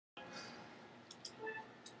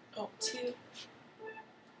Oh, 2.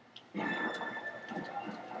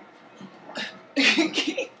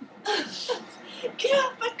 Get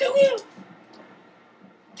up! I go in!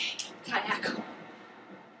 Kayak.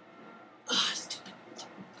 Oh, stupid.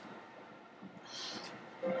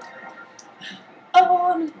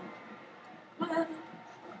 Oh, well.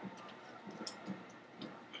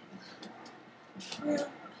 Real.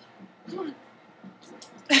 Come on.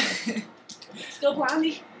 Let's go,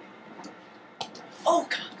 Blondie. Oh,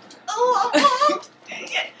 God. Oh, dang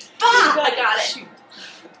it. Ah, I got it. Shoot.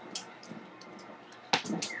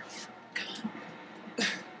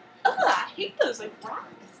 Oh, I hate those like rocks.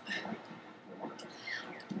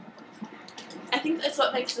 I think that's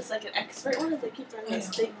what makes this like an expert one, is they keep throwing those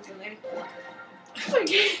things in there. Oh my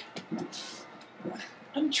God.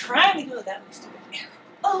 I'm trying to go that way, stupid.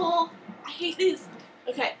 Oh, I hate these.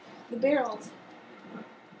 Okay, the barrels.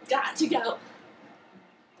 Got to go.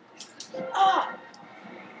 Ah!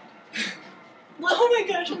 Oh my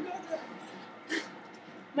gosh, I'm going there.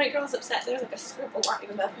 My girl's upset. There's like a scribble line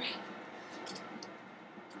above her.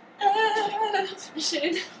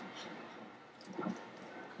 Mission.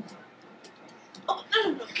 Oh,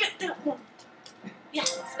 no, get that one.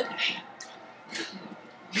 Yes, okay.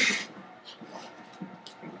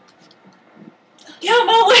 Get out of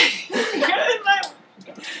my way! Get out of my way!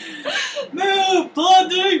 Move,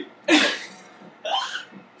 Blondie!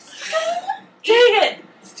 Dang it!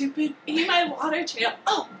 Stupid. Eat my water trail.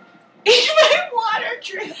 Oh! Eat my water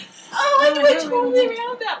trail! Oh, I Oh, went no, totally no.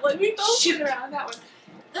 around that one. We both Shoot. went around that one.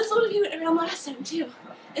 This one we went around last time, too.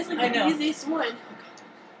 It's like I the know. easiest one.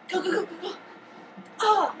 Go, go, go, go, go.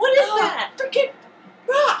 Oh, what is that? Freaking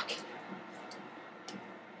rock!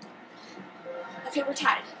 Okay, we're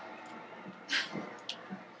tied.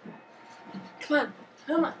 Come on.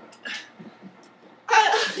 Come on.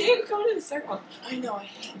 You're going in a circle. I know, I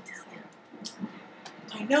hate this thing.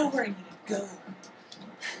 I know where I need to go.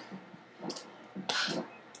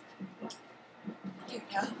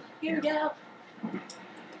 Here we go.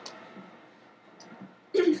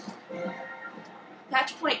 Here we go.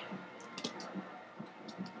 Match point.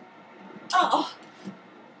 Oh.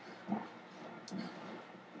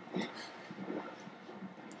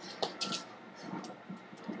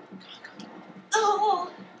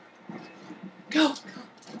 Oh. Go.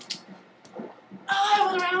 Oh, I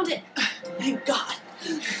went around it. Thank God.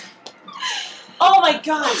 Oh my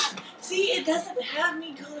gosh. See, it doesn't have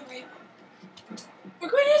me go the right way. We're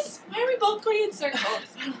going to. Why are we both going in circles?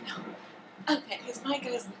 I don't know. Okay. Because my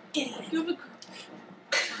guy's an idiot. You have a girl.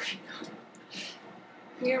 Okay, go.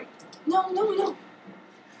 Here. No, no, no.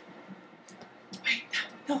 Wait,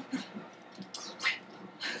 no, no.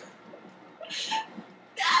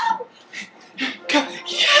 No. Go.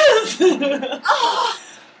 Yes! Oh.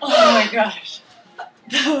 Oh my gosh.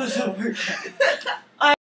 That was so weird.